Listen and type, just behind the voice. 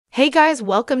Hey guys,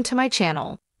 welcome to my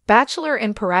channel. Bachelor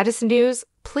in Paradise News,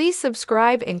 please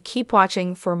subscribe and keep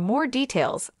watching for more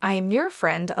details. I am your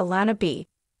friend Alana B.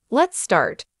 Let's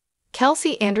start.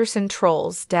 Kelsey Anderson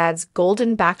trolls dad's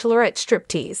Golden Bachelorette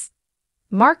striptease.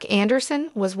 Mark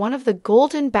Anderson was one of the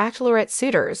Golden Bachelorette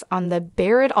suitors on the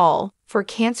Bear It All for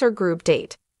Cancer group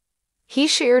date. He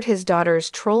shared his daughter's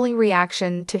trolling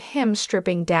reaction to him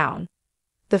stripping down.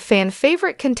 The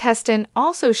fan-favorite contestant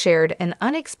also shared an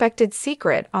unexpected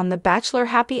secret on the Bachelor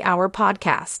Happy Hour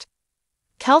podcast.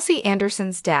 Kelsey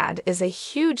Anderson's dad is a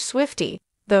huge Swiftie,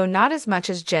 though not as much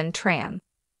as Jen Tran.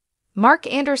 Mark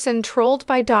Anderson trolled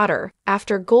by daughter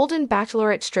after Golden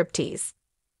Bachelorette striptease.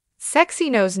 Sexy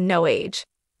knows no age.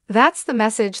 That's the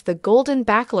message the Golden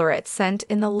Bachelorette sent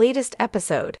in the latest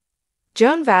episode.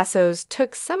 Joan Vassos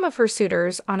took some of her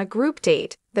suitors on a group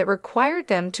date that required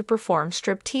them to perform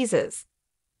stripteases.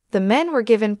 The men were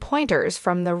given pointers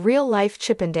from the real-life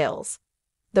Chippendales.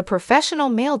 The professional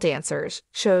male dancers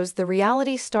shows the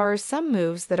reality stars some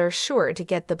moves that are sure to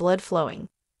get the blood flowing.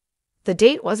 The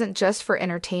date wasn't just for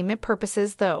entertainment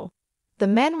purposes, though. The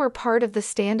men were part of the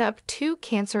Stand Up to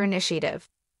Cancer initiative.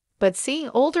 But seeing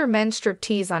older men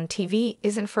striptease on TV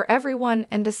isn't for everyone,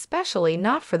 and especially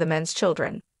not for the men's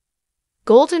children.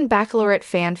 Golden Bachelorette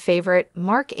fan favorite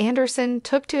Mark Anderson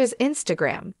took to his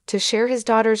Instagram to share his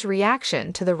daughter's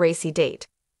reaction to the racy date.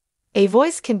 A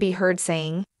voice can be heard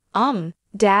saying,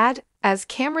 Dad, as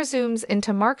camera zooms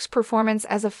into Mark's performance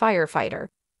as a firefighter.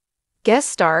 Guest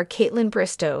star Caitlin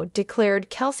Bristow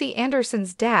declared Kelsey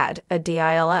Anderson's dad a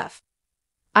DILF.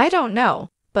 "I don't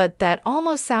know, but that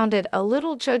almost sounded a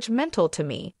little judgmental to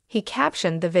me," he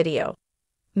captioned the video.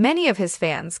 Many of his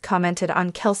fans commented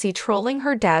on Kelsey trolling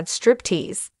her dad's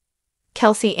striptease.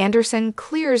 Kelsey Anderson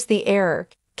clears the air.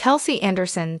 Kelsey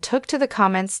Anderson took to the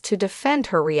comments to defend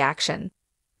her reaction.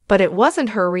 But it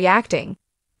wasn't her reacting.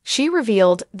 She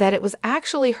revealed that it was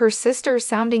actually her sister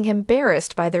sounding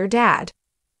embarrassed by their dad.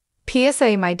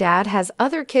 "PSA, my dad has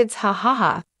other kids, ha ha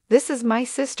ha. This is my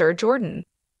sister, Jordan."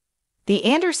 The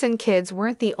Anderson kids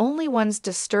weren't the only ones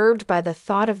disturbed by the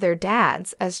thought of their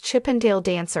dads as Chippendale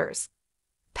dancers.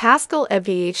 Pascal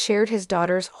Evie shared his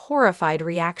daughter's horrified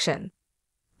reaction.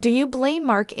 "Do you blame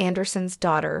Mark Anderson's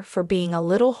daughter for being a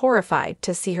little horrified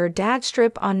to see her dad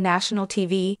strip on national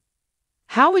TV?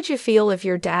 How would you feel if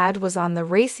your dad was on the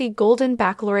racy Golden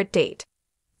Bachelorette date?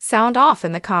 Sound off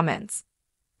in the comments."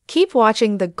 Keep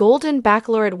watching the Golden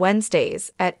Bachelorette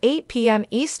Wednesdays at 8 p.m.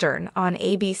 Eastern on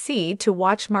ABC to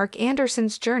watch Mark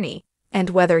Anderson's journey and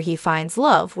whether he finds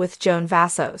love with Joan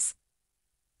Vassos.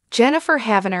 Jennifer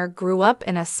Havener grew up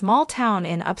in a small town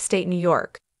in upstate New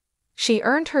York. She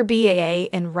earned her BA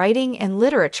in Writing and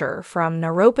Literature from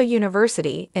Naropa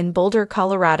University in Boulder,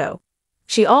 Colorado.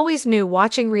 She always knew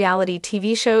watching reality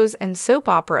TV shows and soap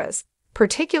operas,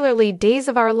 particularly Days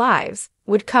of Our Lives,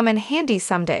 would come in handy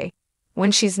someday.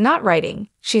 When she's not writing,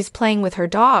 she's playing with her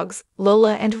dogs,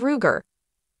 Lola and Ruger.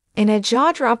 In a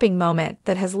jaw-dropping moment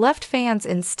that has left fans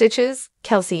in stitches,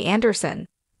 Kelsey Anderson,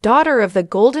 daughter of the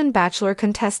Golden Bachelor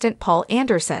contestant Paul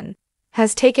Anderson,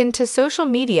 has taken to social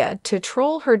media to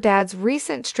troll her dad's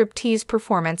recent striptease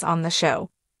performance on the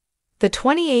show. The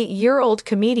 28-year-old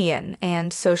comedian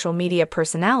and social media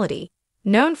personality,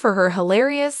 known for her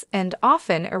hilarious and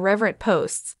often irreverent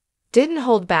posts, didn't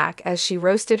hold back as she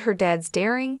roasted her dad's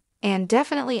daring and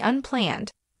definitely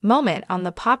unplanned moment on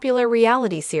the popular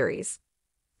reality series.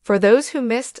 For those who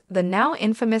missed the now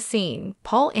infamous scene,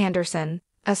 Paul Anderson,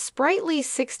 a sprightly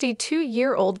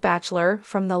 62-year-old bachelor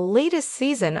from the latest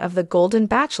season of The Golden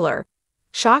Bachelor,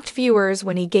 shocked viewers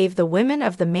when he gave the women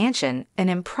of the mansion an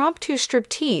impromptu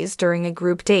striptease during a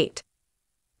group date.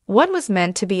 What was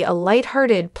meant to be a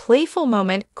lighthearted, playful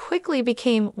moment quickly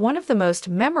became one of the most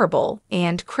memorable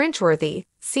and cringeworthy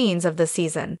scenes of the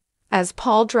season, as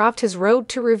Paul dropped his robe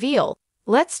to reveal,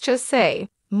 let's just say,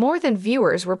 more than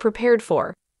viewers were prepared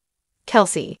for.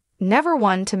 Kelsey, never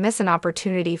one to miss an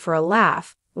opportunity for a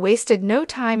laugh, wasted no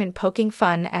time in poking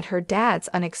fun at her dad's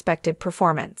unexpected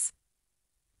performance.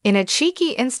 In a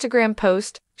cheeky Instagram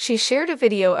post, she shared a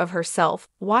video of herself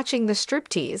watching the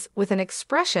striptease with an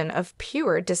expression of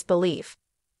pure disbelief.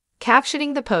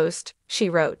 Captioning the post, she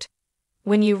wrote,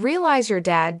 "When you realize your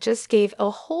dad just gave a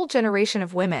whole generation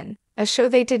of women a show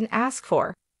they didn't ask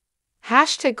for.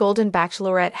 Hashtag Golden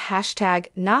Bachelorette, hashtag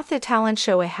not the talent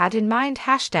show I had in mind,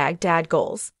 hashtag dad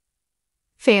goals."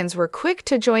 Fans were quick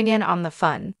to join in on the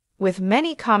fun, with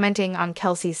many commenting on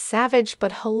Kelsey's savage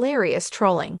but hilarious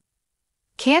trolling.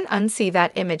 "Can't unsee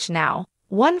that image now,"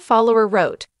 one follower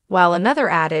wrote, while another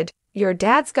added, "Your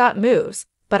dad's got moves,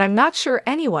 but I'm not sure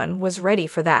anyone was ready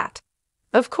for that."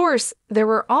 Of course, there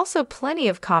were also plenty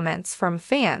of comments from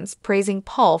fans praising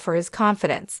Paul for his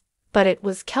confidence, but it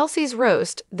was Kelsey's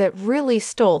roast that really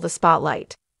stole the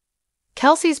spotlight.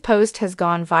 Kelsey's post has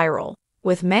gone viral,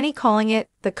 with many calling it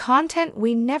the content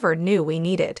we never knew we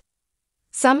needed.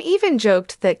 Some even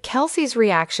joked that Kelsey's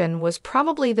reaction was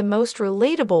probably the most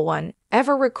relatable one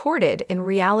ever recorded in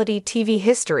reality TV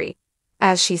history,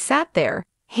 as she sat there,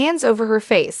 hands over her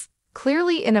face,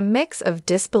 clearly in a mix of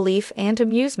disbelief and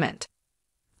amusement.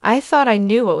 "I thought I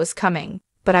knew what was coming,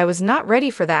 but I was not ready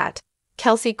for that,"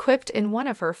 Kelsey quipped in one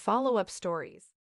of her follow-up stories.